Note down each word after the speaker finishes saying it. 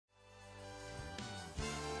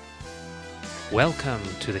Welcome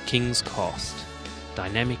to the King's Cast,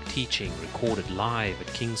 dynamic teaching recorded live at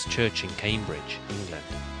King's Church in Cambridge, England.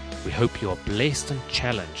 We hope you are blessed and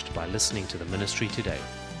challenged by listening to the ministry today.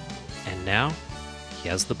 And now,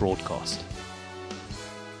 here's the broadcast.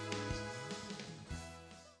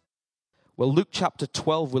 Well, Luke chapter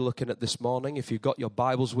 12 we're looking at this morning. If you've got your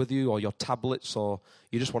Bibles with you or your tablets, or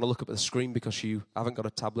you just want to look up at the screen because you haven't got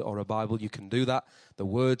a tablet or a Bible, you can do that. The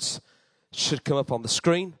words should come up on the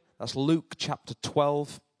screen. That's Luke chapter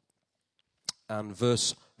 12 and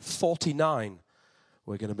verse 49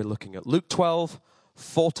 we're going to be looking at. Luke 12,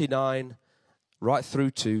 49, right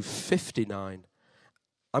through to 59.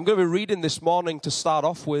 I'm going to be reading this morning to start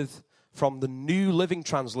off with from the New Living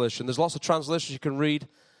Translation. There's lots of translations you can read.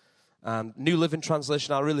 And New Living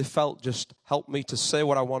Translation, I really felt just helped me to say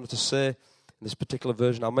what I wanted to say in this particular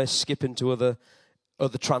version. I may skip into other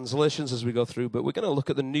translations as we go through, but we're going to look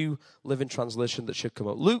at the New Living Translation that should come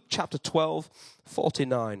up. Luke chapter 12,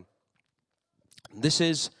 49. This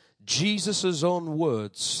is Jesus' own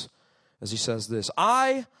words as he says this.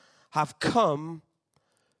 I have come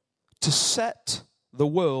to set the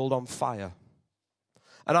world on fire,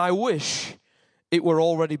 and I wish it were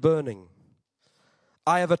already burning.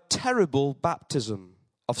 I have a terrible baptism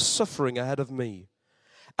of suffering ahead of me,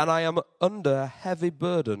 and I am under a heavy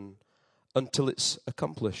burden until it's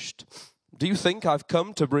accomplished. Do you think I've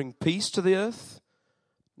come to bring peace to the earth?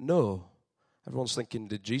 No. Everyone's thinking,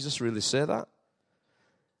 did Jesus really say that?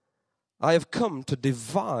 I have come to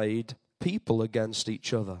divide people against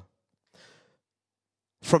each other.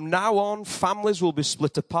 From now on, families will be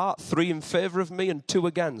split apart, 3 in favor of me and 2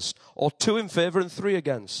 against, or 2 in favor and 3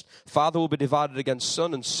 against. Father will be divided against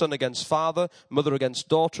son, and son against father, mother against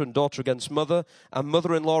daughter, and daughter against mother, and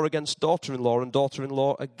mother-in-law against daughter-in-law, and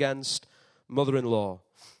daughter-in-law against mother-in-law.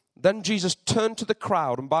 Then Jesus turned to the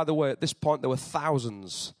crowd, and by the way, at this point there were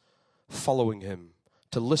thousands following him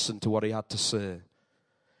to listen to what he had to say.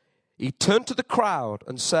 He turned to the crowd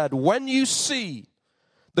and said, when you see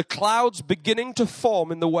the clouds beginning to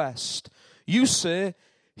form in the west, you say,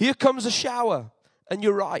 here comes a shower, and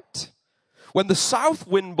you're right. When the south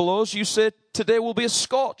wind blows, you say, today will be a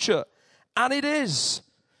scorcher, and it is.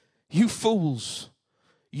 You fools,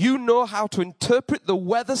 you know how to interpret the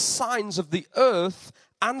weather signs of the earth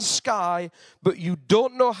and sky, but you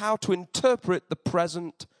don't know how to interpret the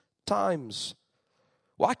present times.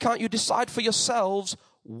 Why can't you decide for yourselves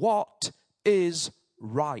what is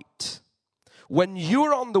right? When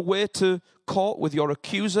you're on the way to court with your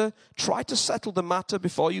accuser, try to settle the matter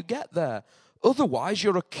before you get there. Otherwise,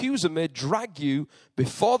 your accuser may drag you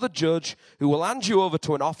before the judge, who will hand you over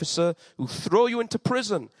to an officer who will throw you into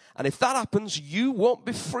prison. And if that happens, you won't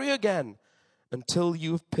be free again until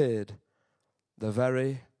you have paid the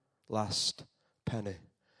very last penny.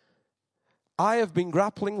 I have been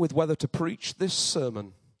grappling with whether to preach this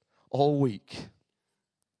sermon all week,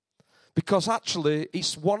 because actually,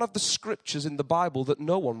 it's one of the scriptures in the Bible that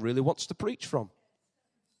no one really wants to preach from.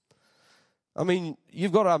 I mean,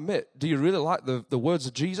 you've got to admit, do you really like the words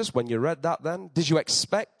of Jesus when you read that then? Did you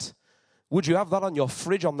expect? Would you have that on your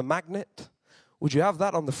fridge on the magnet? Would you have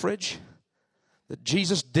that on the fridge? That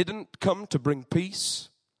Jesus didn't come to bring peace?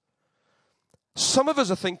 Some of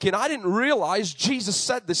us are thinking, I didn't realize Jesus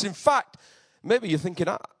said this. In fact, maybe you're thinking,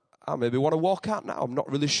 I maybe want to walk out now. I'm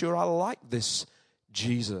not really sure I like this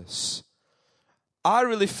Jesus. I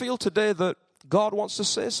really feel today that God wants to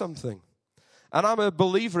say something. And I'm a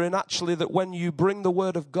believer in actually that when you bring the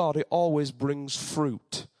word of God, it always brings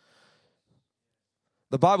fruit.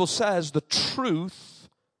 The Bible says the truth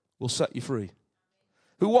will set you free.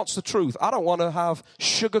 Who wants the truth? I don't want to have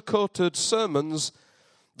sugar-coated sermons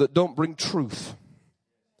that don't bring truth.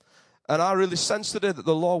 And I really sense today that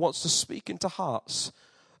the Lord wants to speak into hearts.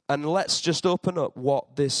 And let's just open up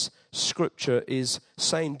what this scripture is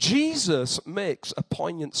saying. Jesus makes a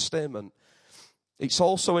poignant statement. It's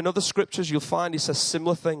also in other scriptures you'll find he says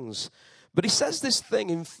similar things. But he says this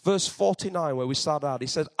thing in verse 49 where we start out. He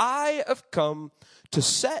says, I have come to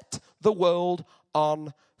set the world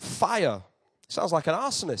on fire. Sounds like an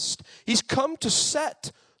arsonist. He's come to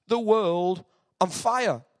set the world on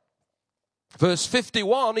fire. Verse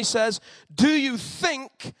 51, he says, do you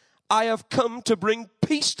think I have come to bring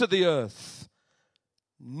peace to the earth?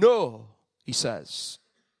 No, he says.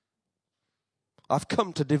 I've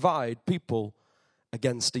come to divide people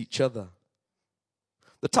against each other.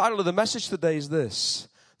 The title of the message today is this: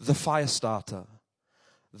 The Firestarter.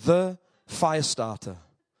 The Firestarter.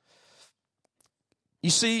 You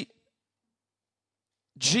see,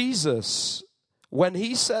 Jesus, when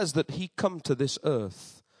he says that he come to this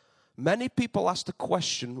earth, many people ask the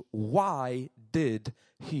question, why did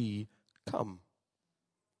he come?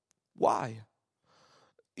 Why?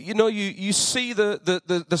 you see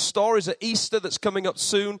the stories at Easter that's coming up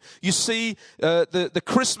soon. You see the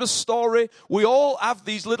Christmas story. We all have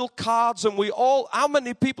these little cards, and how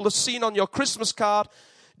many people have seen on your Christmas card,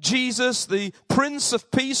 Jesus, the Prince of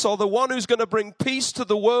Peace, or the one who's going to bring peace to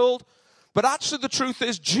the world? But actually the truth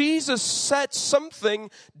is, Jesus said something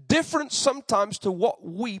different sometimes to what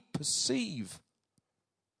we perceive.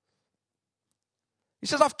 He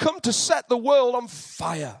says, I've come to set the world on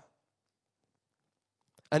fire.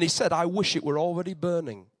 And he said, I wish it were already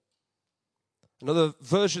burning. Another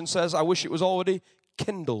version says, I wish it was already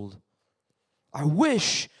kindled. I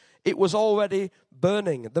wish it was already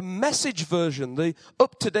burning. The Message version, the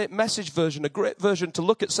up-to-date Message version, a great version to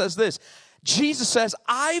look at, says this. Jesus says,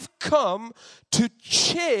 I've come to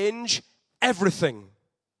change everything.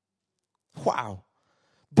 Wow.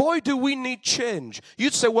 Boy, do we need change.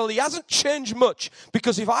 You'd say, well, he hasn't changed much,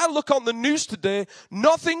 because if I look on the news today,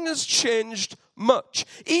 nothing has changed much.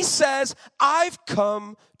 He says, I've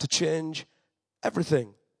come to change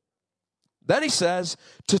everything. Then he says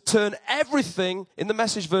to turn everything, in the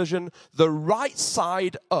Message version, the right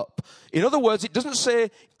side up. In other words, it doesn't say,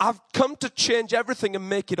 I've come to change everything and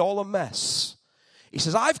make it all a mess. He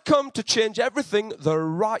says, I've come to change everything the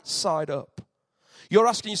right side up. You're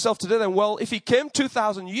asking yourself today then, well, if he came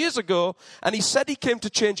 2,000 years ago and he said he came to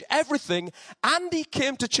change everything, and he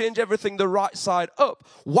came to change everything the right side up,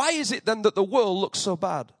 why is it then that the world looks so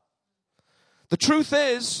bad? The truth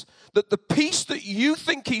is that the peace that you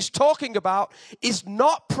think he's talking about is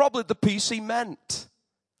not probably the peace he meant.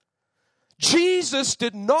 Jesus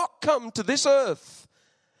did not come to this earth,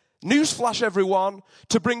 newsflash everyone,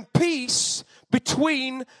 to bring peace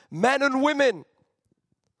between men and women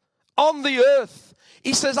on the earth.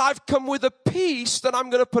 He says, I've come with a peace that I'm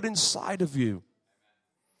going to put inside of you.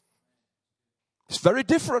 It's very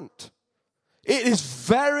different. It is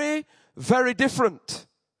very, very different.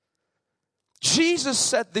 Jesus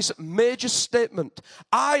said this major statement.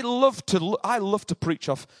 I love to preach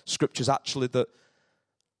off scriptures actually that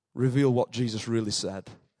reveal what Jesus really said.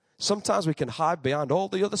 Sometimes we can hide behind all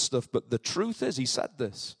the other stuff, but the truth is, he said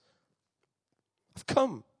this. I've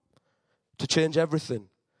come to change everything.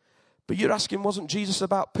 But you're asking, wasn't Jesus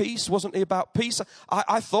about peace? Wasn't he about peace?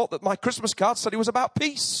 I thought that my Christmas card said he was about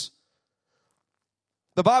peace.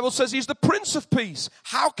 The Bible says he's the Prince of Peace.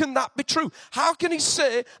 How can that be true? How can he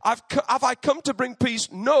say, have I come to bring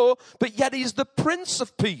peace? No, but yet he's the Prince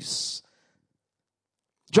of Peace.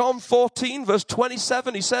 John 14, verse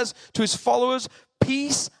 27, he says to his followers,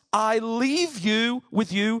 peace I leave you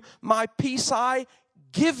with you, my peace I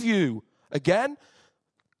give you. Again,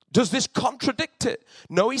 does this contradict it?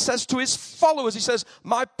 No, he says to his followers, he says,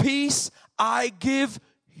 my peace I give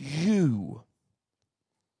you.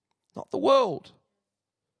 Not the world.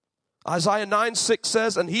 Isaiah 9:6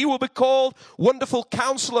 says, and he will be called Wonderful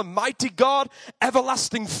Counselor, Mighty God,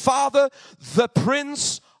 Everlasting Father, the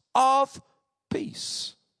Prince of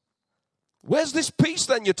Peace. Where's this peace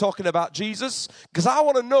then you're talking about, Jesus? Because I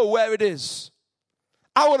want to know where it is.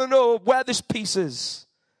 I want to know where this peace is.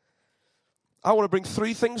 I want to bring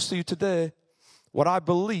three things to you today. What I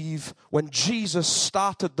believe when Jesus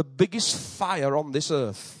started the biggest fire on this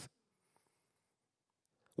earth.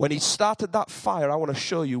 When he started that fire, I want to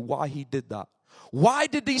show you why he did that. Why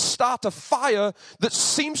did he start a fire that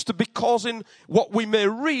seems to be causing what we may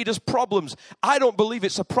read as problems? I don't believe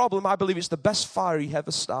it's a problem. I believe it's the best fire he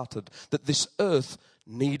ever started that this earth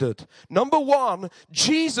needed. Number one,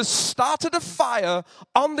 Jesus started a fire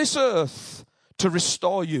on this earth to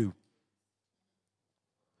restore you.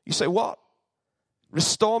 You say, what?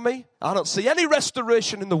 Restore me? I don't see any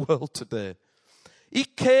restoration in the world today. He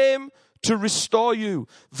came to restore you.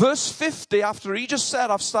 Verse 50, after he just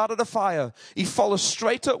said, I've started a fire, he follows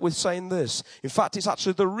straight up with saying this. In fact, it's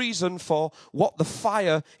actually the reason for what the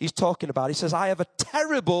fire he's talking about. He says, I have a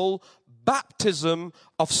terrible baptism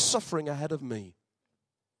of suffering ahead of me.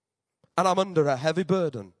 And I'm under a heavy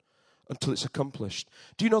burden until it's accomplished.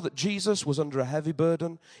 Do you know that Jesus was under a heavy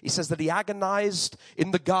burden? He says that he agonized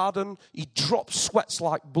in the garden. He dropped sweats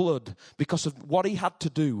like blood because of what he had to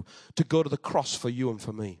do to go to the cross for you and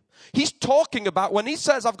for me. He's talking about, when he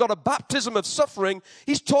says, I've got a baptism of suffering,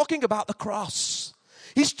 he's talking about the cross.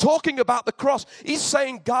 He's talking about the cross. He's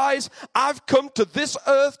saying, guys, I've come to this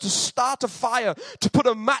earth to start a fire, to put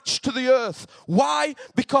a match to the earth. Why?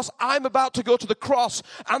 Because I'm about to go to the cross,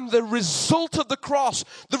 and the result of the cross,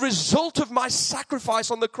 the result of my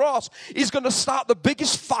sacrifice on the cross, is going to start the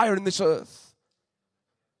biggest fire in this earth.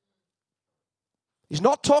 He's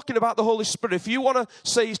not talking about the Holy Spirit. If you want to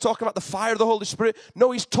say he's talking about the fire of the Holy Spirit,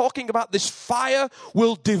 no, he's talking about this fire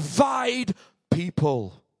will divide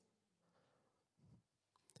people.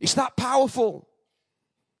 It's that powerful.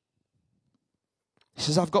 He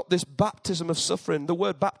says, I've got this baptism of suffering. The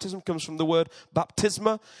word baptism comes from the word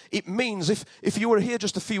baptisma. It means, if you were here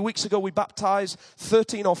just a few weeks ago, we baptized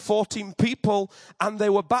 13 or 14 people, and they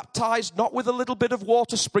were baptized not with a little bit of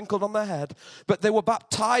water sprinkled on their head, but they were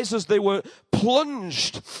baptized as they were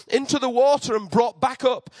plunged into the water and brought back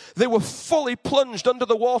up. They were fully plunged under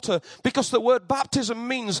the water, because the word baptism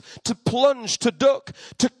means to plunge, to duck,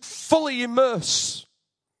 to fully immerse,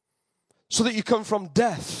 so that you come from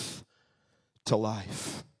death to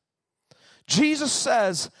life. Jesus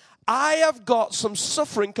says, I have got some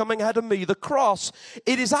suffering coming ahead of me. The cross,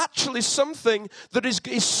 it is actually something that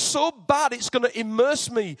is so bad, it's going to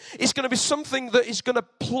immerse me. It's going to be something that is going to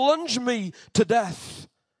plunge me to death.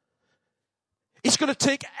 It's going to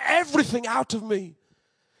take everything out of me.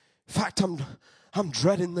 In fact, I'm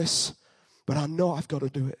dreading this, but I know I've got to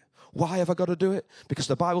do it. Why have I got to do it? Because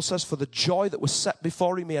the Bible says, for the joy that was set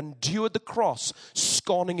before him, he endured the cross,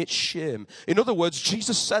 scorning its shame. In other words,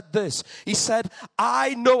 Jesus said this. He said,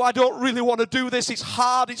 I know I don't really want to do this. It's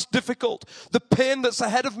hard. It's difficult. The pain that's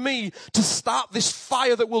ahead of me to start this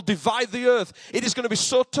fire that will divide the earth, it is going to be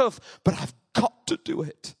so tough, but I've got to do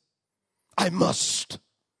it. I must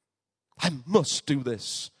do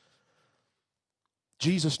this.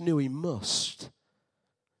 Jesus knew he must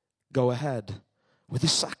go ahead with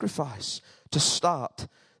his sacrifice to start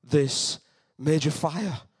this major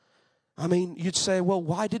fire. I mean, you'd say, well,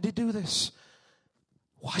 why did he do this?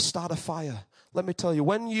 Why start a fire? Let me tell you,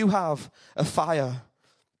 when you have a fire,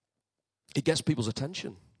 it gets people's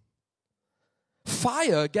attention.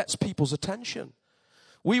 Fire gets people's attention.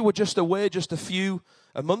 We were just away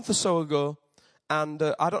a month or so ago, and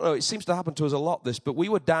I don't know, it seems to happen to us a lot, this, but we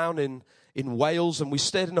were down in Wales, and we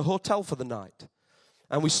stayed in a hotel for the night.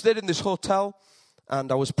 And we stayed in this hotel, and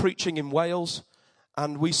I was preaching in Wales,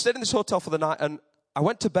 and we stayed in this hotel for the night, and I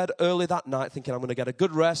went to bed early that night thinking I'm going to get a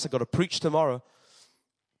good rest, I've got to preach tomorrow.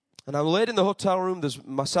 And I laid in the hotel room, there's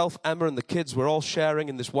myself, Emma, and the kids, we're all sharing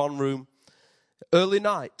in this one room, early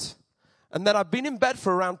night. And then I'd been in bed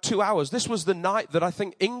for around 2 hours. This was the night that I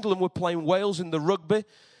think England were playing Wales in the rugby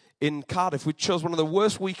in Cardiff. We chose one of the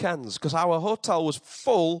worst weekends, because our hotel was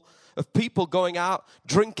full of people going out,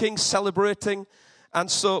 drinking, celebrating. And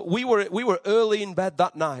so we were early in bed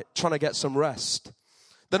that night trying to get some rest.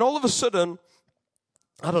 Then all of a sudden,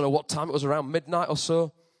 I don't know what time it was, around midnight or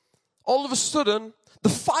so, all of a sudden, the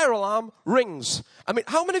fire alarm rings. I mean,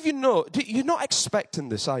 how many of you know, you're not expecting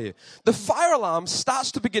this, are you? The fire alarm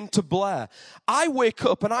starts to begin to blare. I wake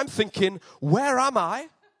up and I'm thinking, where am I?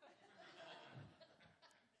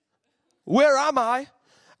 Where am I?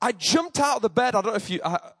 I jumped out of the bed. I don't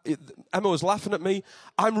know if Emma was laughing at me.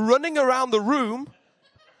 I'm running around the room.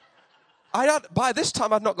 By this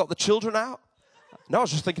time, I'd not got the children out. No, I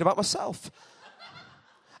was just thinking about myself.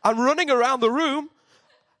 I'm running around the room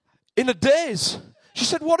in a daze. She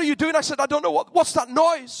said, what are you doing? I said, I don't know. What's that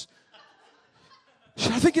noise? She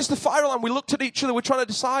said, I think it's the fire alarm. We looked at each other. We're trying to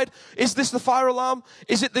decide, is this the fire alarm?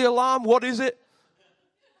 Is it the alarm? What is it?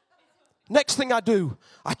 Next thing I do,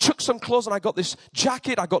 I chuck some clothes and I got this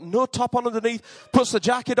jacket. I got no top on underneath, puts the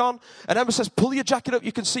jacket on. And Emma says, pull your jacket up.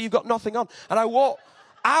 You can see you've got nothing on. And I walk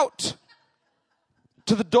out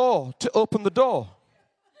to the door to open the door.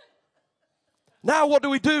 Now what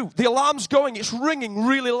do? The alarm's going. It's ringing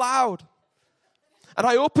really loud. And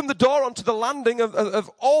I opened the door onto the landing of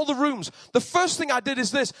all the rooms. The first thing I did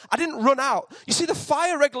is this. I didn't run out. You see, the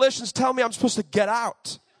fire regulations tell me I'm supposed to get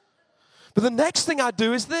out. But the next thing I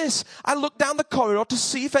do is this. I look down the corridor to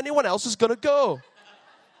see if anyone else is going to go.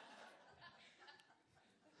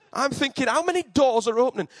 I'm thinking, how many doors are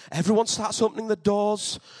opening? Everyone starts opening the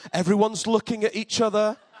doors. Everyone's looking at each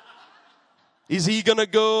other. Is he going to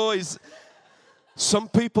go? Some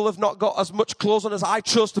people have not got as much clothes on as I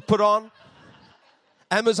chose to put on.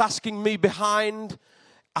 Emma's asking me behind,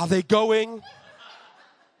 are they going?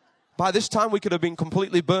 By this time, we could have been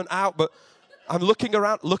completely burnt out, but I'm looking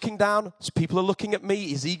around, looking down. People are looking at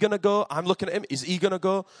me. Is he going to go? I'm looking at him. Is he going to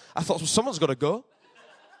go? I thought, well, someone's got to go.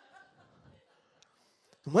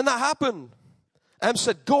 And when that happened, Em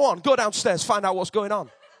said, go downstairs, find out what's going on.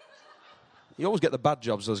 You always get the bad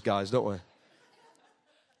jobs, those guys, don't we?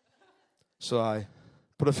 So I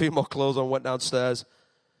put a few more clothes on, went downstairs,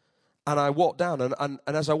 and I walked down. And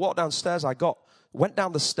as I walked downstairs, went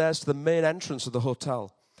down the stairs to the main entrance of the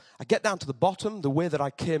hotel. I get down to the bottom, the way that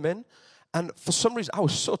I came in, and for some reason, I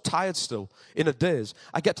was so tired still, in a daze.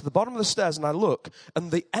 I get to the bottom of the stairs and I look, and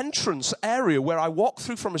the entrance area where I walk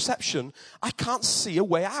through from reception, I can't see a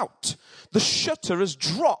way out. The shutter has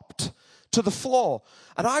dropped to the floor,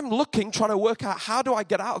 and I'm looking, trying to work out, how do I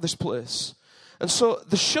get out of this place? And so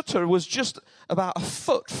the shutter was just about a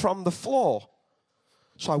foot from the floor.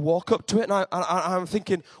 So I walk up to it, and I'm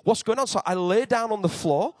thinking, what's going on? So I lay down on the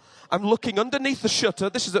floor. I'm looking underneath the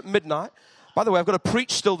shutter. This is at midnight. By the way, I've got to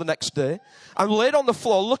preach still the next day. I'm laid on the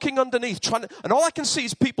floor, looking underneath, and all I can see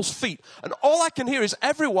is people's feet. And all I can hear is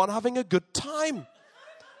everyone having a good time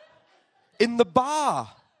in the bar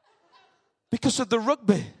because of the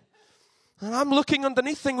rugby. And I'm looking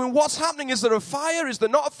underneath thinking, what's happening? Is there a fire? Is there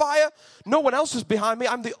not a fire? No one else is behind me.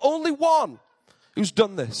 I'm the only one who's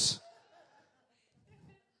done this.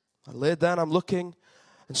 I laid down, I'm looking,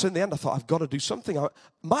 and so in the end I thought, I've got to do something.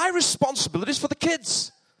 My responsibility is for the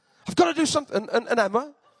kids. I've got to do something. And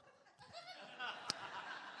Emma?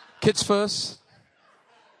 Kids first.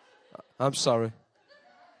 I'm sorry.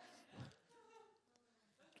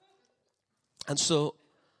 And so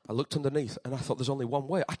I looked underneath and I thought there's only one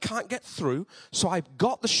way. I can't get through. So I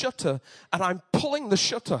got the shutter and I'm pulling the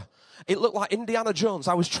shutter. It looked like Indiana Jones.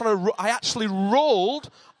 I actually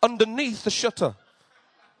rolled underneath the shutter.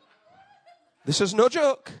 This is no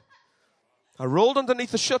joke. I rolled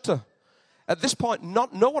underneath the shutter. At this point,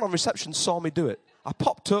 no one on reception saw me do it. I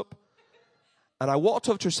popped up and I walked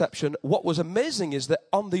over to reception. What was amazing is that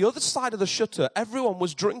on the other side of the shutter, everyone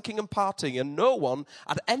was drinking and partying and no one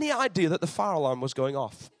had any idea that the fire alarm was going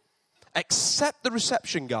off. Except the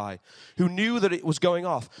reception guy who knew that it was going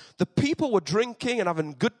off. The people were drinking and having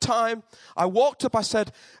a good time. I walked up, I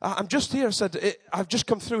said, I'm just here. I said, I've just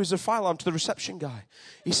come through. Is there a fire alarm? To the reception guy.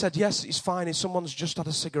 He said, yes, it's fine. Someone's just had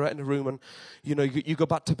a cigarette in the room and, you go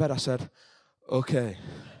back to bed. I said, okay.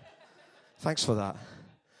 Thanks for that.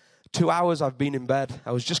 2 hours I've been in bed.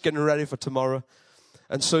 I was just getting ready for tomorrow.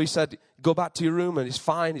 And so he said, go back to your room and it's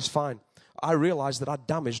fine, it's fine. I realized that I'd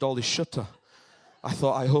damaged all this shutter. I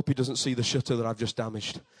thought, I hope he doesn't see the shutter that I've just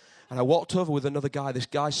damaged. And I walked over with another guy. This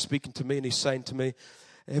guy's speaking to me and he's saying to me,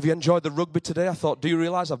 have you enjoyed the rugby today? I thought, do you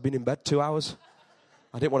realize I've been in bed 2 hours?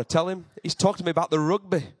 I didn't want to tell him. He's talking to me about the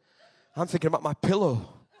rugby. I'm thinking about my pillow.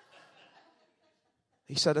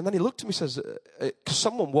 He said, and then he looked at me and says, because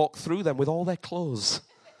someone walked through them with all their clothes.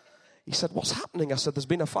 He said, what's happening? I said, there's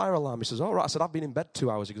been a fire alarm. He says, all right. I said, I've been in bed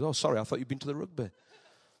 2 hours. He goes, oh, sorry, I thought you'd been to the rugby.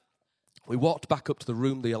 We walked back up to the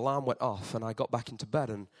room, the alarm went off, and I got back into bed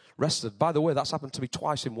and rested. By the way, that's happened to me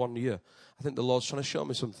twice in 1 year. I think the Lord's trying to show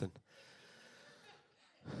me something.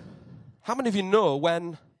 How many of you know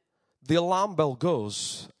when the alarm bell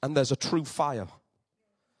goes and there's a true fire,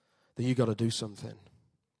 that you got to do something?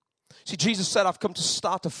 See, Jesus said, I've come to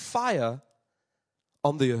start a fire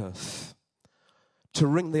on the earth, to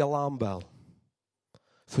ring the alarm bell,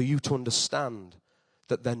 for you to understand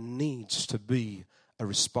that there needs to be a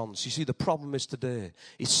response. You see, the problem is today,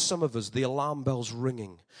 is some of us, the alarm bell's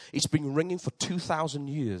ringing. It's been ringing for 2,000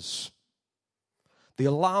 years. The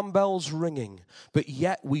alarm bell's ringing, but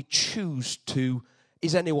yet we choose to,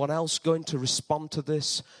 is anyone else going to respond to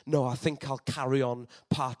this? No, I think I'll carry on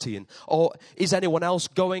partying. Or is anyone else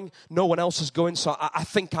going? No one else is going, so I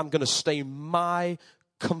think I'm going to stay in my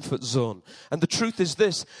comfort zone. And the truth is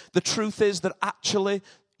this, the truth is that actually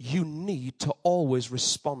you need to always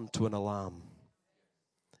respond to an alarm.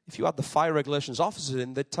 If you had the fire regulations officers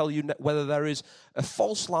in, they'd tell you whether there is a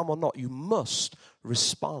false alarm or not. You must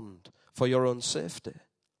respond for your own safety.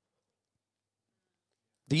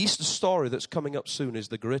 The Easter story that's coming up soon is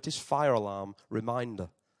the greatest fire alarm reminder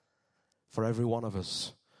for every one of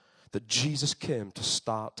us that Jesus came to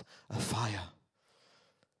start a fire.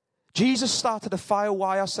 Jesus started a fire.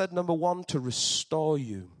 Why? I said, number one, to restore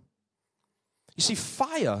you. You see,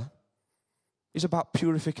 fire is about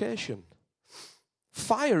purification.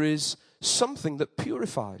 Fire is something that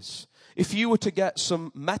purifies. If you were to get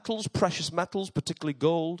some metals, precious metals, particularly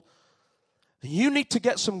gold, you need to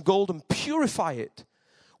get some gold and purify it.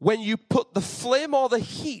 When you put the flame or the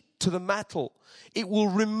heat to the metal, it will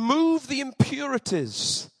remove the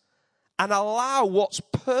impurities and allow what's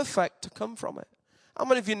perfect to come from it. How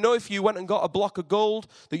many of you know if you went and got a block of gold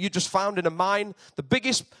that you just found in a mine, the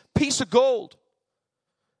biggest piece of gold,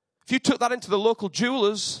 if you took that into the local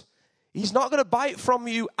jeweler's, he's not going to buy it from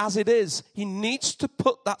you as it is. He needs to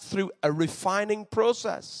put that through a refining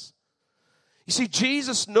process. You see,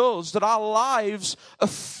 Jesus knows that our lives are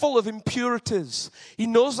full of impurities. He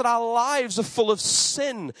knows that our lives are full of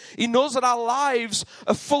sin. He knows that our lives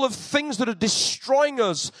are full of things that are destroying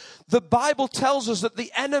us. The Bible tells us that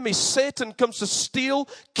the enemy, Satan, comes to steal,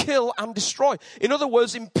 kill, and destroy. In other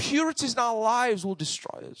words, impurities in our lives will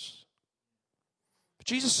destroy us.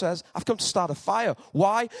 Jesus says, I've come to start a fire.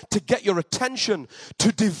 Why? To get your attention,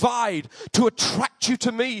 to divide, to attract you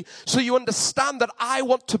to me, so you understand that I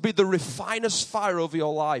want to be the refiner's fire over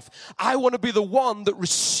your life. I want to be the one that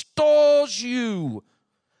restores you.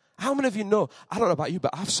 How many of you know, I don't know about you,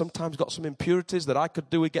 but I've sometimes got some impurities that I could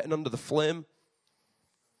do with getting under the flame.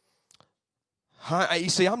 You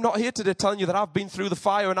see, I'm not here today telling you that I've been through the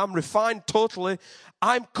fire and I'm refined totally.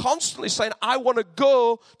 I'm constantly saying I want to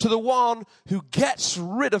go to the one who gets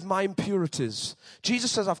rid of my impurities.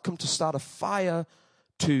 Jesus says I've come to start a fire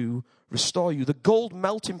to restore you. The gold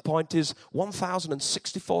melting point is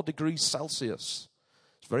 1,064 degrees Celsius.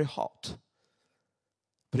 It's very hot.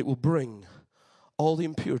 But it will bring all the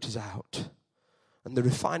impurities out. And the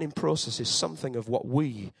refining process is something of what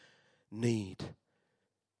we need.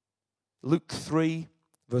 Luke 3,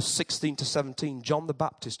 verse 16 to 17, John the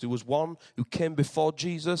Baptist, who was one who came before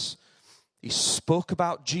Jesus, he spoke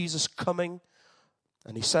about Jesus coming,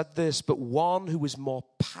 and he said this, but one who is more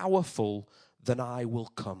powerful than I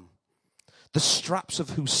will come, the straps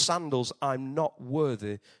of whose sandals I'm not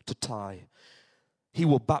worthy to tie. He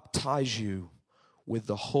will baptize you with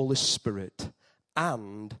the Holy Spirit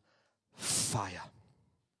and fire.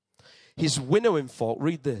 His winnowing fork,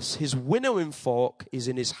 read this, his winnowing fork is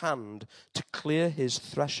in his hand to clear his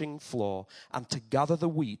threshing floor and to gather the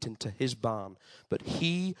wheat into his barn. But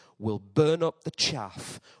he will burn up the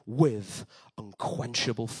chaff with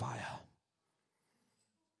unquenchable fire.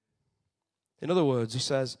 In other words, he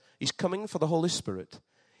says, he's coming for the Holy Spirit.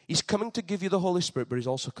 He's coming to give you the Holy Spirit, but he's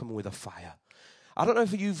also coming with a fire. I don't know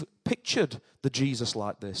if you've pictured the Jesus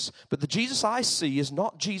like this, but the Jesus I see is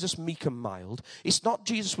not Jesus meek and mild. It's not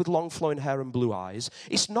Jesus with long flowing hair and blue eyes.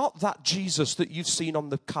 It's not that Jesus that you've seen on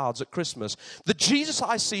the cards at Christmas. The Jesus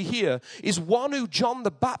I see here is one who John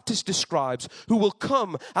the Baptist describes, who will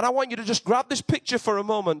come, and I want you to just grab this picture for a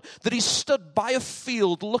moment, that he's stood by a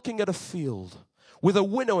field, looking at a field, with a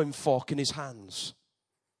winnowing fork in his hands.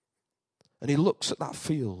 And he looks at that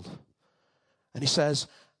field, and he says,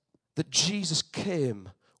 that Jesus came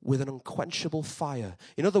with an unquenchable fire.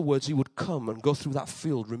 In other words, he would come and go through that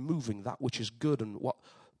field, removing that which is good and what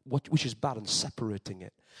which is bad and separating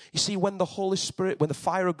it. You see, when the Holy Spirit, when the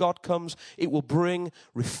fire of God comes, it will bring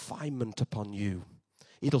refinement upon you.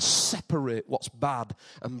 It'll separate what's bad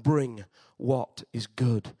and bring what is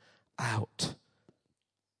good out.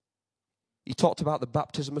 He talked about the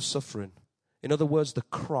baptism of suffering. In other words, the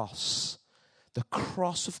cross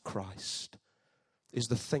of Christ is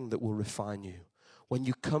the thing that will refine you. When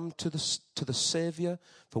you come to the Savior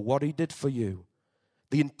for what he did for you,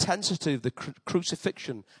 the intensity of the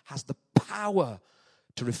crucifixion has the power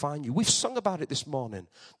to refine you. We've sung about it this morning.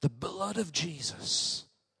 The blood of Jesus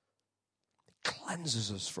cleanses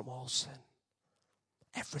us from all sin.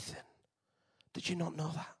 Everything. Did you not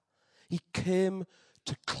know that? He came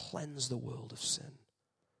to cleanse the world of sin.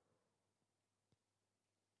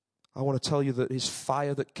 I want to tell you that his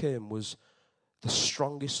fire that came was the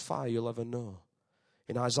strongest fire you'll ever know.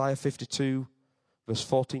 In Isaiah 52, verse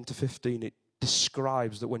 14 to 15, it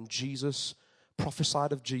describes that when Jesus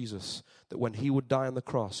prophesied of Jesus, that when he would die on the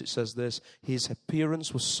cross, it says this, his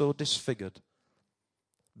appearance was so disfigured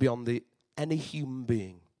beyond any human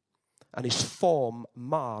being, and his form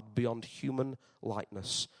marred beyond human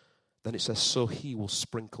likeness. Then it says, so he will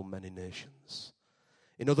sprinkle many nations.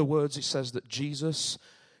 In other words, it says that Jesus,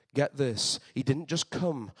 get this, he didn't just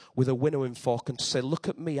come with a winnowing fork and to say, look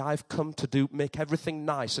at me, I've come to make everything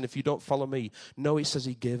nice, and if you don't follow me. No, he says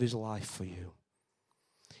he gave his life for you.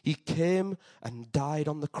 He came and died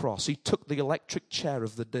on the cross. He took the electric chair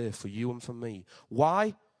of the day for you and for me.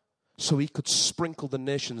 Why? So he could sprinkle the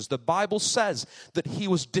nations. The Bible says that he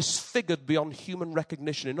was disfigured beyond human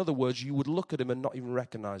recognition. In other words, you would look at him and not even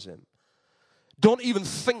recognize him. Don't even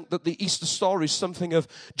think that the Easter story is something of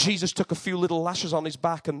Jesus took a few little lashes on his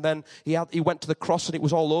back and then he went to the cross and it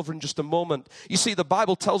was all over in just a moment. You see, the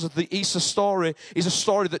Bible tells us the Easter story is a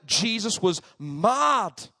story that Jesus was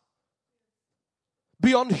marred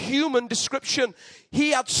beyond human description. He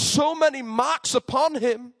had so many marks upon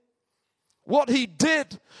him. What he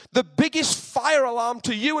did, the biggest fire alarm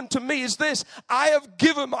to you and to me is this: I have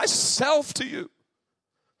given myself to you.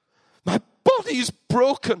 My body is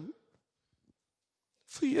broken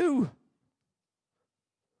for you,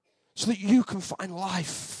 so that you can find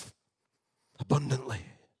life abundantly.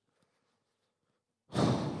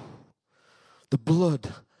 The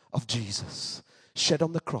blood of Jesus shed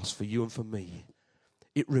on the cross for you and for me,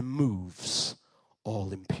 it removes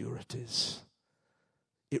all impurities.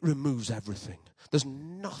 It removes everything. There's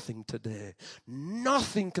nothing today.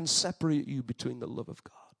 Nothing can separate you between the love of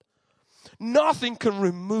God. Nothing can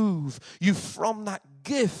remove you from that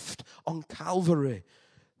gift on Calvary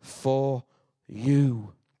for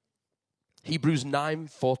you. Hebrews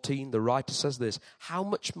 9:14, the writer says this, how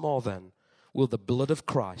much more then will the blood of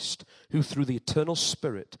Christ, who through the eternal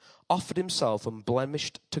Spirit offered himself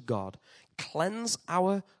unblemished to God, cleanse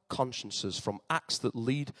our consciences from acts that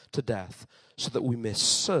lead to death, so that we may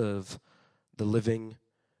serve the living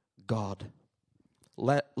God.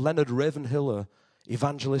 Leonard Ravenhill,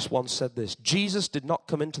 evangelist, once said this: Jesus did not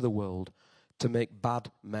come into the world to make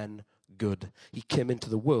bad men good. He came into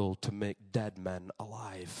the world to make dead men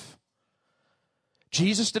alive.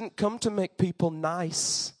 Jesus didn't come to make people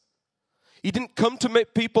nice. He didn't come to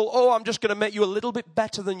make people, oh, I'm just going to make you a little bit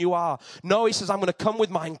better than you are. No, he says, I'm going to come with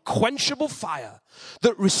my unquenchable fire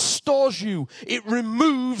that restores you. It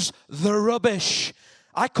removes the rubbish.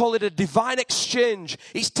 I call it a divine exchange.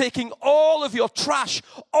 He's taking all of your trash,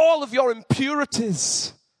 all of your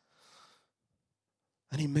impurities,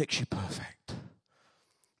 and he makes you perfect,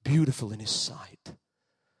 beautiful in his sight.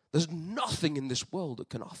 There's nothing in this world that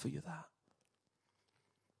can offer you that.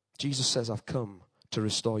 Jesus says, I've come to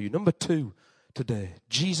restore you. Number 2 today,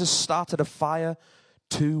 Jesus started a fire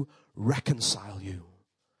to reconcile you.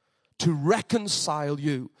 To reconcile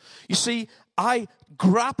you. You see, I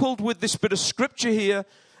grappled with this bit of scripture here,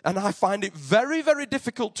 and I find it very, very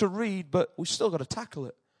difficult to read, but we've still got to tackle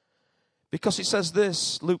it. Because it says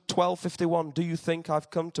this, Luke 12:51, do you think I've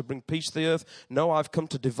come to bring peace to the earth? No, I've come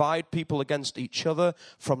to divide people against each other.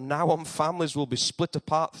 From now on, families will be split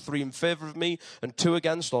apart, 3 in favor of me and 2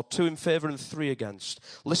 against, or 2 in favor and 3 against.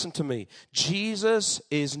 Listen to me. Jesus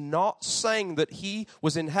is not saying that he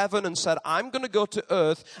was in heaven and said, I'm going to go to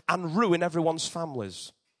earth and ruin everyone's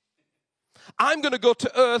families. I'm going to go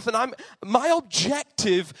to earth and my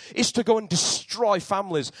objective is to go and destroy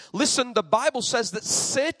families. Listen, the Bible says that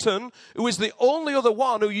Satan, who is the only other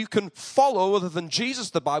one who you can follow other than Jesus,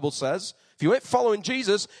 the Bible says, if you ain't following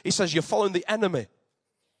Jesus, he says you're following the enemy,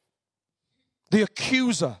 the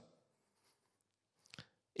accuser.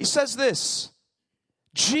 He says this,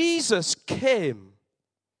 Jesus came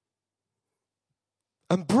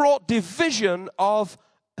and brought division of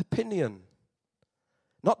opinion.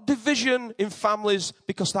 Not division in families,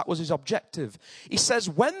 because that was his objective. He says,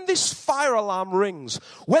 when this fire alarm rings,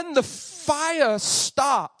 when the fire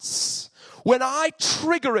starts, when I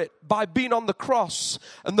trigger it by being on the cross,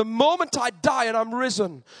 and the moment I die and I'm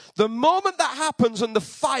risen, the moment that happens and the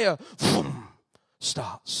fire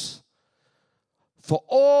starts, for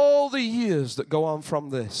all the years that go on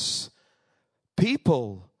from this,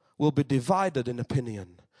 people will be divided in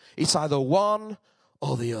opinion. It's either one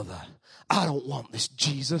or the other. I don't want this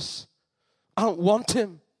Jesus. I don't want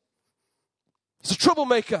him. He's a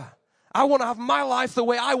troublemaker. I want to have my life the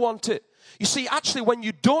way I want it. You see, actually, when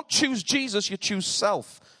you don't choose Jesus, you choose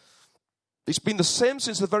self. It's been the same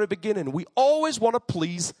since the very beginning. We always want to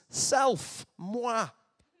please self. Moi.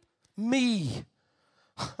 Me.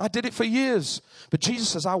 I did it for years. But Jesus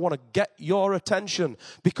says, I want to get your attention.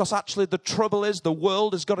 Because actually the trouble is, the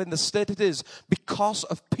world has got in the state it is because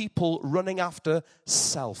of people running after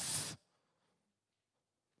self.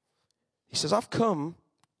 He says, I've come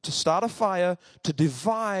to start a fire to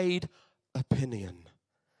divide opinion.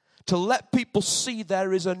 To let people see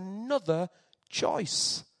there is another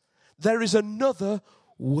choice. There is another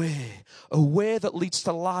way. A way that leads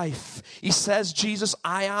to life. He says, Jesus,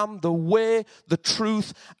 I am the way, the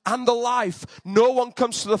truth, and the life. No one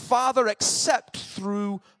comes to the Father except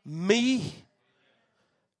through me.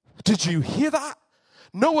 Did you hear that?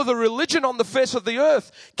 No other religion on the face of the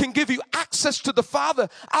earth can give you access to the Father.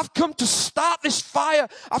 I've come to start this fire.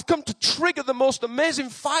 I've come to trigger the most amazing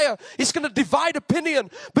fire. It's going to divide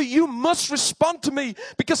opinion. But you must respond to me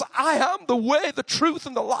because I am the way, the truth,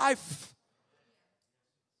 and the life.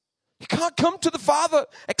 You can't come to the Father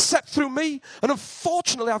except through me. And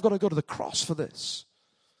unfortunately, I've got to go to the cross for this.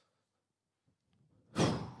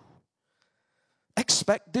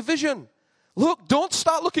 Expect division. Look, don't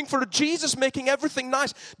start looking for a Jesus making everything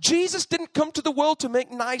nice. Jesus didn't come to the world to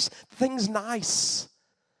make nice things nice.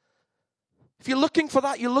 If you're looking for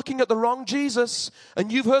that, you're looking at the wrong Jesus,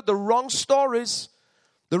 and you've heard the wrong stories.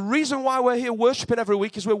 The reason why we're here worshiping every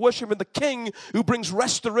week is we're worshiping the King who brings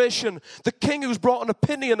restoration, the King who's brought an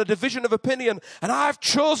opinion, a division of opinion, and I've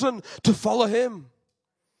chosen to follow him.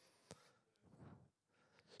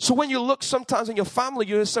 So when you look sometimes in your family,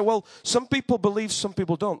 you say, well, some people believe, some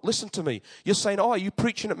people don't. Listen to me. You're saying, oh, are you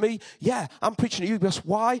preaching at me? Yeah, I'm preaching at you. Because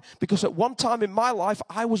why? Because at one time in my life,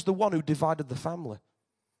 I was the one who divided the family.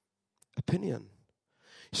 Opinion.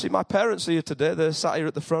 You see, my parents are here today. They're sat here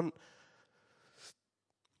at the front.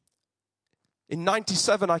 In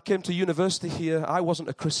 97, I came to university here. I wasn't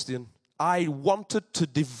a Christian. I wanted to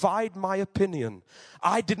divide my opinion.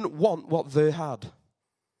 I didn't want what they had.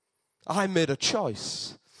 I made a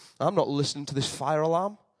choice. I'm not listening to this fire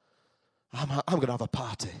alarm. I'm going to have a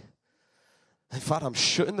party. In fact, I'm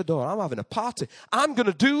shutting the door. I'm having a party. I'm going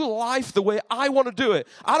to do life the way I want to do it.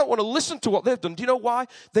 I don't want to listen to what they've done. Do you know why?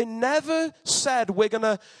 They never said, we're going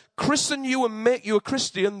to christen you and make you a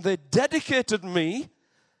Christian. They dedicated me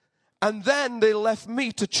And then they left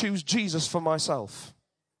me to choose Jesus for myself.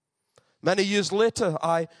 Many years later,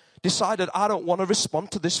 I decided I don't want to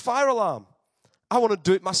respond to this fire alarm. I want to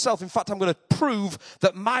do it myself. In fact, I'm going to prove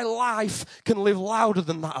that my life can live louder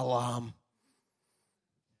than that alarm.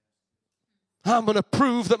 I'm going to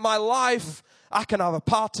prove that my life, I can have a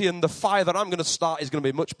party and the fire that I'm going to start is going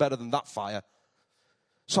to be much better than that fire.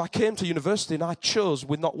 So I came to university and I chose,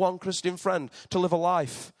 with not one Christian friend, to live a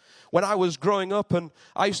life. When I was growing up, and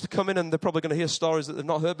I used to come in, and they're probably going to hear stories that they've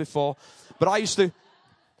not heard before, but I used to...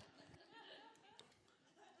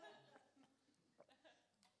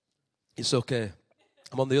 It's okay.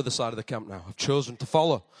 I'm on the other side of the camp now. I've chosen to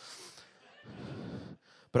follow.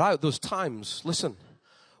 But at those times, listen,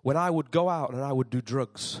 when I would go out and I would do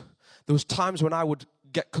drugs, there was times when I would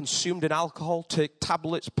get consumed in alcohol, take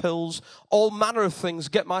tablets, pills, all manner of things,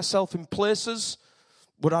 get myself in places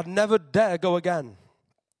where I'd never dare go again.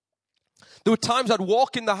 There were times I'd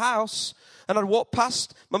walk in the house and I'd walk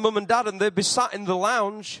past my mum and dad and they'd be sat in the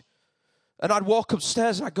lounge and I'd walk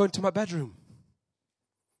upstairs and I'd go into my bedroom.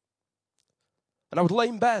 And I would lay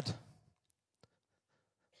in bed.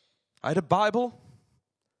 I had a Bible.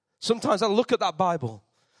 Sometimes I'd look at that Bible.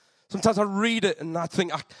 Sometimes I'd read it and I'd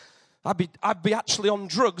think, I'd be actually on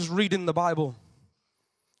drugs reading the Bible.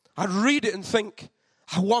 I'd read it and think,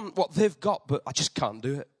 I want what they've got, but I just can't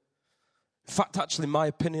do it. In fact, actually, in my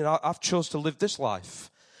opinion, I've chose to live this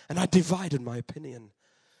life. And I divided my opinion.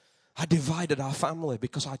 I divided our family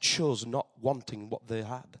because I chose not wanting what they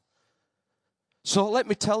had. So let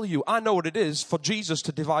me tell you, I know what it is for Jesus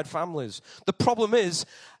to divide families. The problem is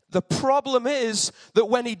that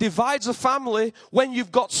when he divides a family, when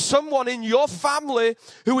you've got someone in your family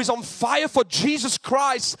who is on fire for Jesus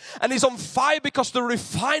Christ and is on fire because the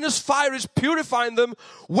refiner's fire is purifying them,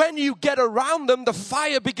 when you get around them, the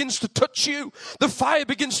fire begins to touch you. The fire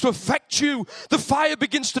begins to affect you. The fire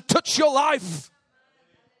begins to touch your life.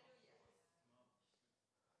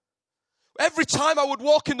 Every time I would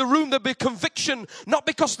walk in the room, there'd be conviction, not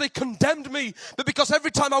because they condemned me, but because every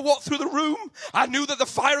time I walked through the room, I knew that the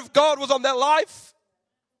fire of God was on their life.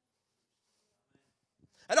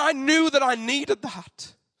 And I knew that I needed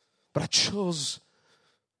that. But I chose,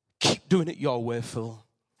 keep doing it your way, Phil.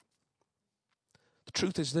 The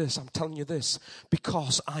truth is this, I'm telling you this,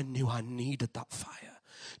 because I knew I needed that fire.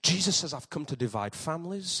 Jesus says, I've come to divide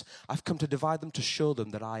families. I've come to divide them to show them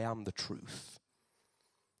that I am the truth.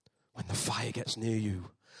 When the fire gets near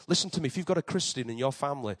you. Listen to me, if you've got a Christian in your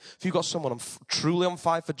family, if you've got someone truly on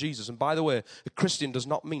fire for Jesus, and by the way, a Christian does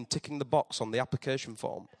not mean ticking the box on the application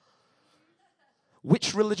form.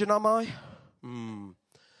 Which religion am I?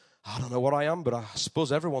 I don't know what I am, but I suppose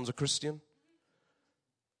everyone's a Christian.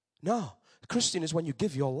 No, a Christian is when you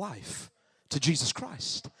give your life to Jesus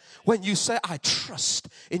Christ. When you say, I trust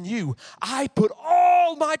in you. I put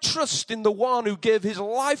all my trust in the one who gave his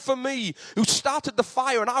life for me, who started the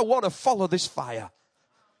fire, and I want to follow this fire.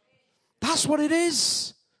 That's what it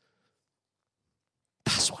is.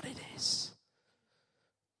 That's what it is.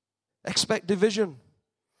 Expect division.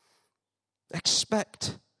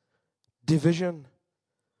 Expect division.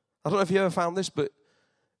 I don't know if you ever found this, but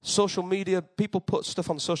social media, people put stuff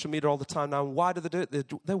on social media all the time now. And why do they do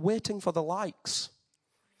it? They're waiting for the likes.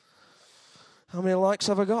 How many likes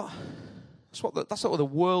have I got? That's what the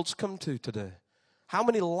world's come to today. How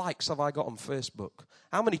many likes have I got on Facebook?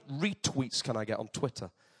 How many retweets can I get on Twitter?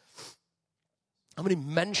 How many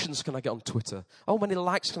mentions can I get on Twitter? How many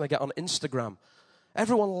likes can I get on Instagram?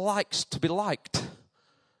 Everyone likes to be liked.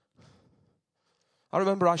 I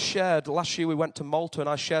remember last year we went to Malta and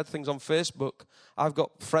I shared things on Facebook. I've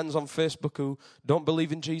got friends on Facebook who don't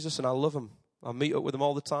believe in Jesus and I love them. I meet up with them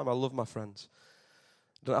all the time. I love my friends.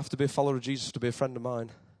 Don't have to be a follower of Jesus to be a friend of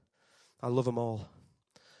mine. I love them all.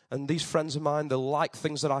 And these friends of mine, they like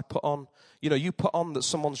things that I put on. You know, you put on that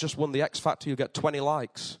someone's just won the X Factor, you get 20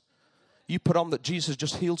 likes. You put on that Jesus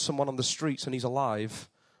just healed someone on the streets and he's alive,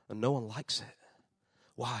 and no one likes it.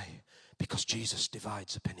 Why? Because Jesus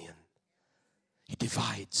divides opinion. He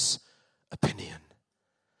divides opinion.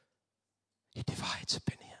 He divides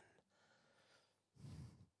opinion.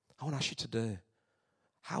 I want to ask you today,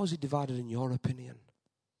 how is he divided in your opinion?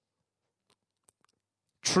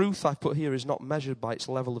 Truth, I've put here, is not measured by its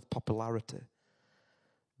level of popularity,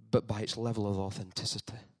 but by its level of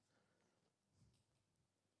authenticity.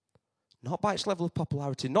 Not by its level of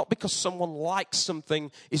popularity. Not because someone likes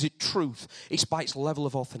something is it truth. It's by its level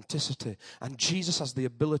of authenticity. And Jesus has the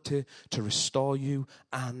ability to restore you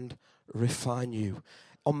and refine you.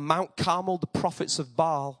 On Mount Carmel, the prophets of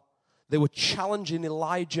Baal, they were challenging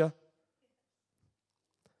Elijah.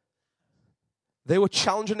 They were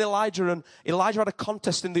challenging Elijah, and Elijah had a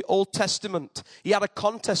contest in the Old Testament. He had a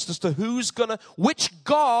contest as to which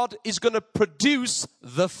God is going to produce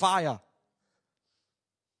the fire.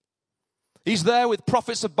 He's there with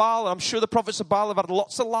prophets of Baal. I'm sure the prophets of Baal have had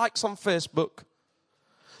lots of likes on Facebook.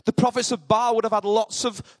 The prophets of Baal would have had lots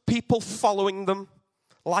of people following them,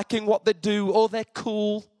 liking what they do. Oh, they're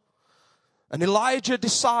cool. And Elijah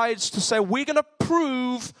decides to say, we're going to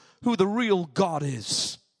prove who the real God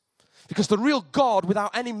is. Because the real God,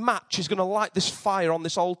 without any match, is going to light this fire on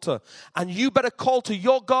this altar. And you better call to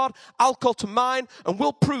your God, I'll call to mine, and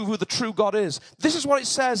we'll prove who the true God is. This is what it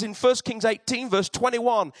says in 1 Kings 18, verse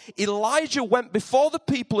 21. Elijah went before the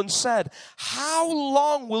people and said, how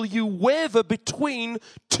long will you waver between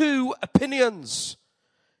two opinions?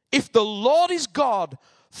 If the Lord is God,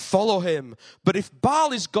 follow him. But if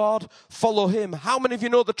Baal is God, follow him. How many of you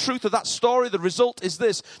know the truth of that story? The result is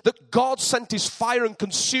this, that God sent his fire and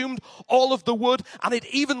consumed all of the wood, and it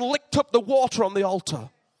even licked up the water on the altar.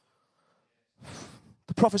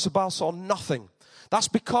 The prophets of Baal saw nothing. That's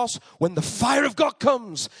because when the fire of God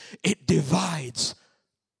comes, it divides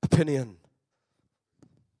opinion.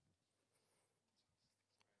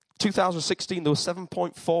 2016, there were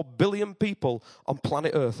 7.4 billion people on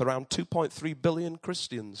planet Earth, around 2.3 billion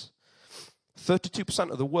Christians.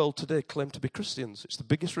 32% of the world today claim to be Christians. It's the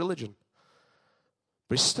biggest religion.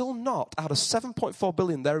 But it's still not. Out of 7.4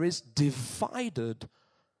 billion, there is divided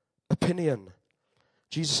opinion.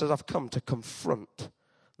 Jesus says, I've come to confront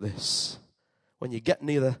this. When you get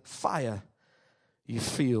near the fire, you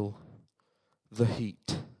feel the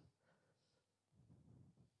heat.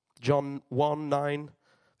 John 1:9.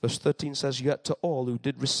 Verse 13 says, yet to all who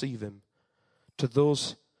did receive him, to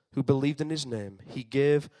those who believed in his name, he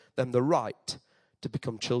gave them the right to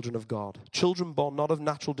become children of God. Children born not of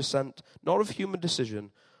natural descent, nor of human decision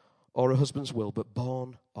or a husband's will, but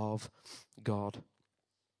born of God.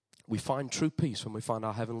 We find true peace when we find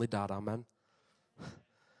our heavenly dad, amen?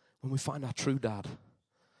 When we find our true dad.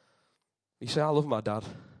 You say, I love my dad,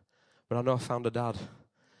 but I know I found a dad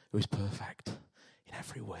who is perfect in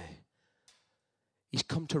every way. He's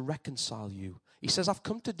come to reconcile you. He says, I've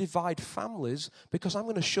come to divide families because I'm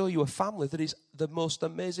going to show you a family that is the most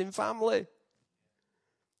amazing family.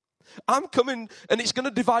 I'm coming and it's going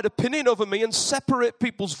to divide opinion over me and separate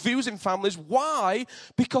people's views in families. Why?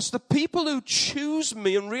 Because the people who choose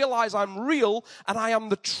me and realize I'm real and I am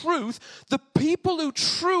the truth, the people who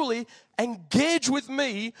truly engage with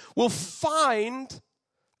me will find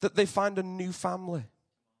that they find a new family.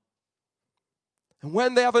 And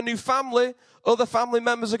when they have a new family, other family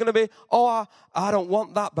members are going to be, oh, I don't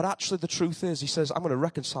want that. But actually the truth is, he says, I'm going to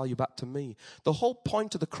reconcile you back to me. The whole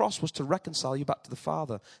point of the cross was to reconcile you back to the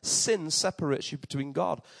Father. Sin separates you between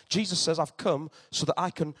God. Jesus says, I've come so that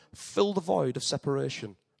I can fill the void of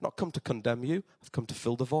separation. I've not come to condemn you. I've come to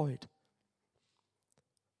fill the void.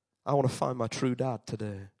 I want to find my true dad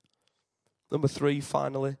today. Number 3,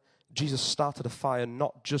 finally, Jesus started a fire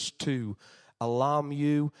not just to alarm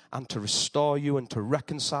you and to restore you and to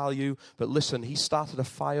reconcile you. But listen, he started a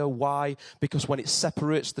fire. Why? Because when it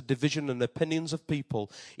separates the division and opinions of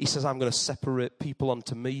people, he says, I'm going to separate people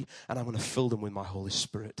unto me and I'm going to fill them with my Holy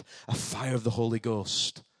Spirit. A fire of the Holy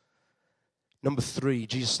Ghost. Number 3,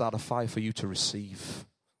 Jesus started a fire for you to receive.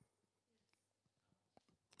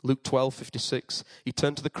 Luke 12:56, he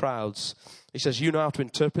turned to the crowds. He says, you know how to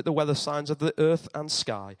interpret the weather signs of the earth and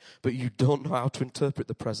sky, but you don't know how to interpret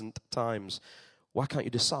the present times. Why can't you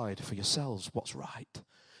decide for yourselves what's right? Do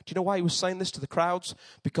you know why he was saying this to the crowds?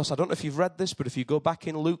 Because I don't know if you've read this, but if you go back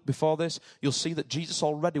in Luke before this, you'll see that Jesus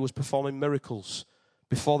already was performing miracles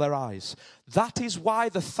before their eyes. That is why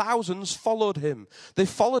the thousands followed him. They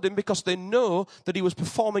followed him because they know that he was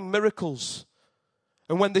performing miracles.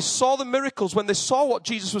 And when they saw the miracles, when they saw what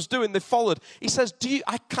Jesus was doing, they followed. He says,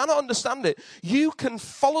 I cannot understand it. You can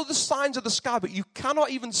follow the signs of the sky, but you cannot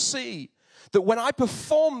even see that when I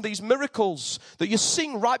perform these miracles that you're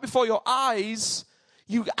seeing right before your eyes,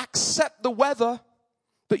 you accept the weather,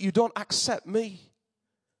 but you don't accept me.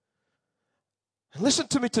 And listen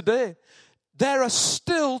to me today. There are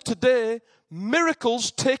still today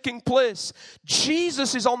miracles taking place.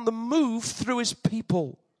 Jesus is on the move through his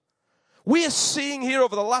people. We are seeing here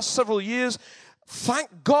over the last several years,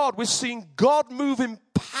 thank God, we're seeing God move in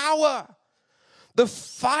power. The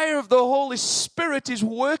fire of the Holy Spirit is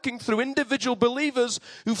working through individual believers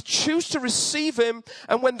who choose to receive him.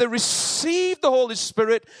 And when they receive the Holy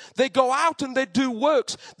Spirit, they go out and they do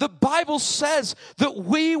works. The Bible says that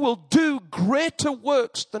we will do greater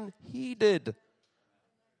works than he did.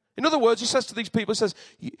 In other words, he says to these people, he says,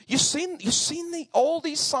 you've seen all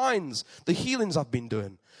these signs, the healings I've been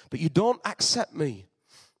doing, but you don't accept me.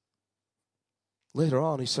 Later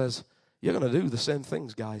on, he says, you're going to do the same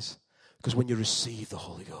things, guys. Because when you receive the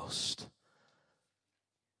Holy Ghost,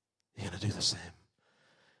 you're going to do the same.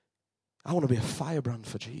 I want to be a firebrand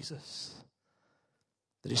for Jesus.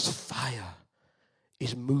 That his fire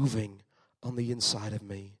is moving on the inside of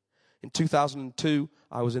me. In 2002,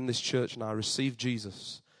 I was in this church and I received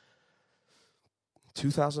Jesus.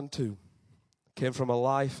 2002. Came from a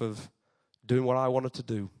life of doing what I wanted to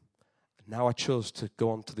do. And now I chose to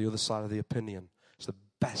go on to the other side of the opinion. It's the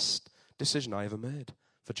best decision I ever made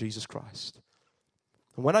for Jesus Christ.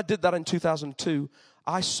 And when I did that in 2002,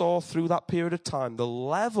 I saw through that period of time the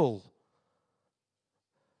level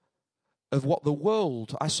of what the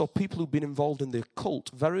world, I saw people who've been involved in the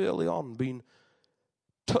occult very early on being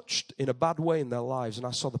touched in a bad way in their lives, and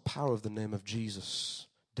I saw the power of the name of Jesus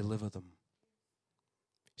deliver them.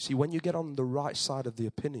 See, when you get on the right side of the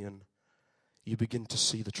opinion, you begin to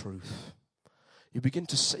see the truth. You begin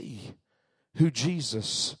to see who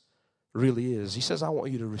Jesus really is. He says, I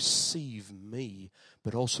want you to receive me,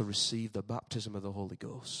 but also receive the baptism of the Holy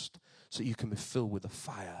Ghost so you can be filled with the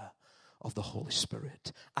fire of the Holy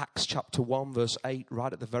Spirit. Acts chapter 1 verse 8,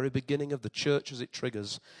 right at the very beginning of the church as it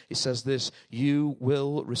triggers, it says this, you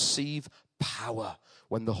will receive power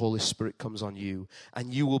when the Holy Spirit comes on you,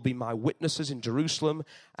 and you will be my witnesses in Jerusalem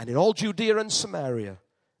and in all Judea and Samaria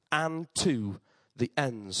and to the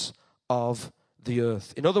ends of the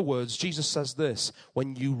earth. In other words, Jesus says this,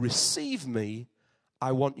 when you receive me,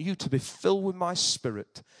 I want you to be filled with my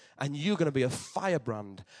Spirit, and you're going to be a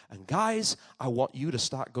firebrand. And guys, I want you to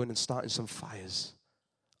start going and starting some fires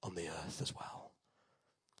on the earth as well.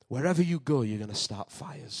 Wherever you go, you're going to start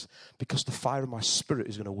fires, because the fire of my Spirit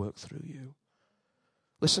is going to work through you.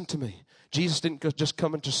 Listen to me. Jesus didn't just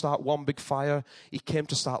come and to start one big fire. He came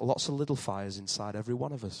to start lots of little fires inside every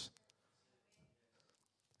one of us.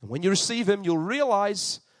 And when you receive him, you'll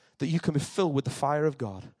realize that you can be filled with the fire of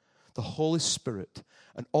God, the Holy Spirit,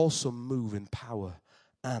 and also move in power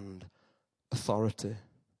and authority.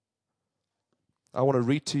 I want to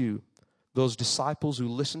read to you those disciples who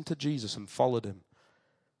listened to Jesus and followed him.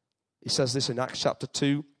 He says this in Acts chapter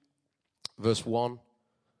 2, verse 1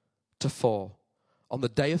 to 4. On the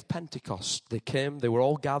day of Pentecost, they were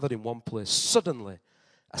all gathered in one place. Suddenly,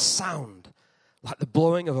 a sound like the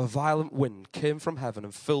blowing of a violent wind came from heaven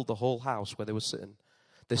and filled the whole house where they were sitting.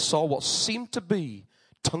 They saw what seemed to be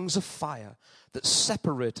tongues of fire that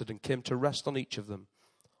separated and came to rest on each of them.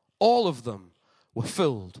 All of them were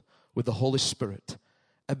filled with the Holy Spirit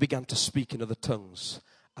and began to speak in other tongues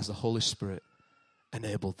as the Holy Spirit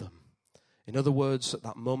enabled them. In other words, at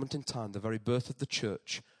that moment in time, the very birth of the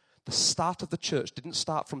church, the start of the church didn't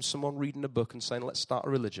start from someone reading a book and saying, let's start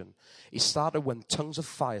a religion. It started when tongues of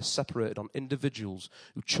fire separated on individuals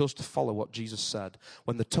who chose to follow what Jesus said.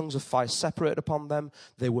 When the tongues of fire separated upon them,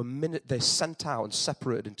 they sent out and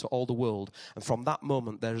separated into all the world. And from that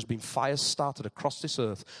moment, there has been fire started across this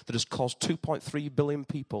earth that has caused 2.3 billion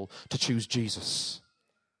people to choose Jesus.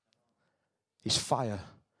 His fire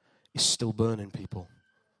is still burning, people.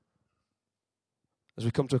 As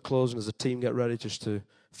we come to a close and as the team get ready just to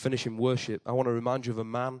finish in worship, I want to remind you of a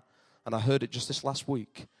man, and I heard it just this last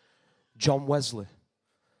week, John Wesley,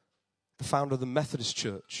 the founder of the Methodist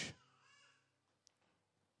Church.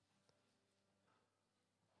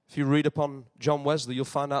 If you read upon John Wesley, you'll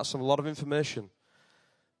find out a lot of information.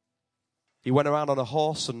 He went around on a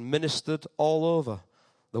horse and ministered all over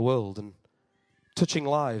the world and touching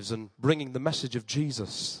lives and bringing the message of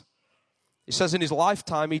Jesus. He says in his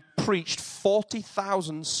lifetime he preached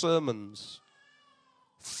 40,000 sermons.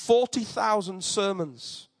 40,000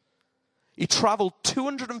 sermons. He traveled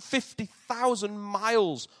 250,000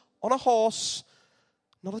 miles on a horse,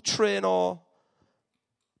 not a train or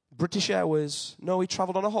British Airways. No, he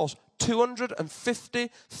traveled on a horse.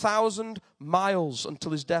 250,000 miles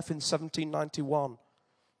until his death in 1791.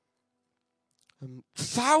 And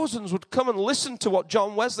thousands would come and listen to what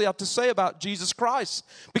John Wesley had to say about Jesus Christ,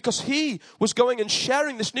 because he was going and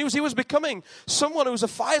sharing this news. He was becoming someone who was a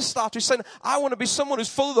fire starter. He's saying, I want to be someone who's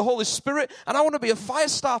full of the Holy Spirit, and I want to be a fire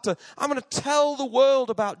starter. I'm going to tell the world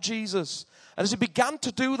about Jesus. And as he began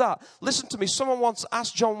to do that, listen to me, someone once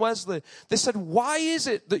asked John Wesley, they said, why is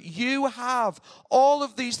it that you have all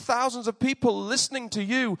of these thousands of people listening to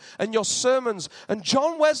you and your sermons? And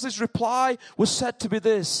John Wesley's reply was said to be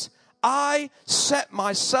this: I set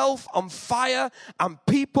myself on fire and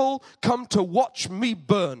people come to watch me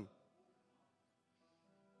burn.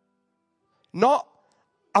 Not,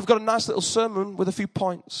 I've got a nice little sermon with a few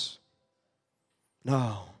points.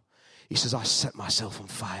 No. He says, I set myself on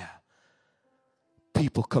fire.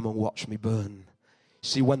 People come and watch me burn.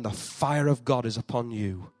 See, when the fire of God is upon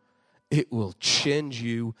you, it will change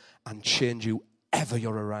you and change you wherever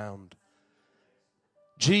you're around.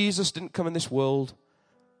 Jesus didn't come in this world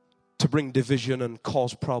to bring division and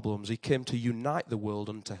cause problems. He came to unite the world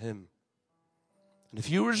unto him. And if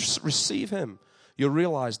you receive him, you'll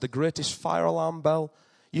realize the greatest fire alarm bell,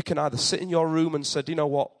 you can either sit in your room and say, you know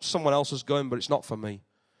what, someone else is going, but it's not for me.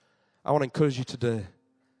 I want to encourage you today.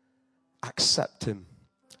 Accept him.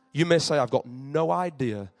 You may say, I've got no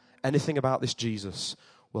idea anything about this Jesus.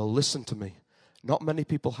 Well, listen to me. Not many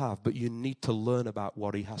people have, but you need to learn about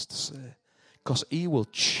what he has to say. Because he will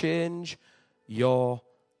change your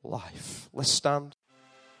life. Let's stand.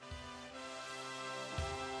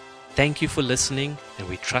 Thank you for listening, and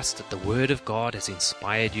we trust that the Word of God has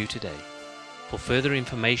inspired you today. For further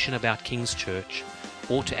information about King's Church,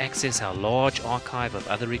 or to access our large archive of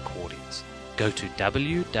other recordings, go to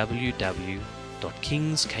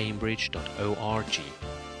www.kingscambridge.org.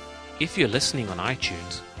 If you're listening on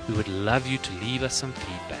iTunes, we would love you to leave us some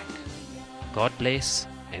feedback. God bless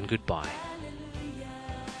and goodbye.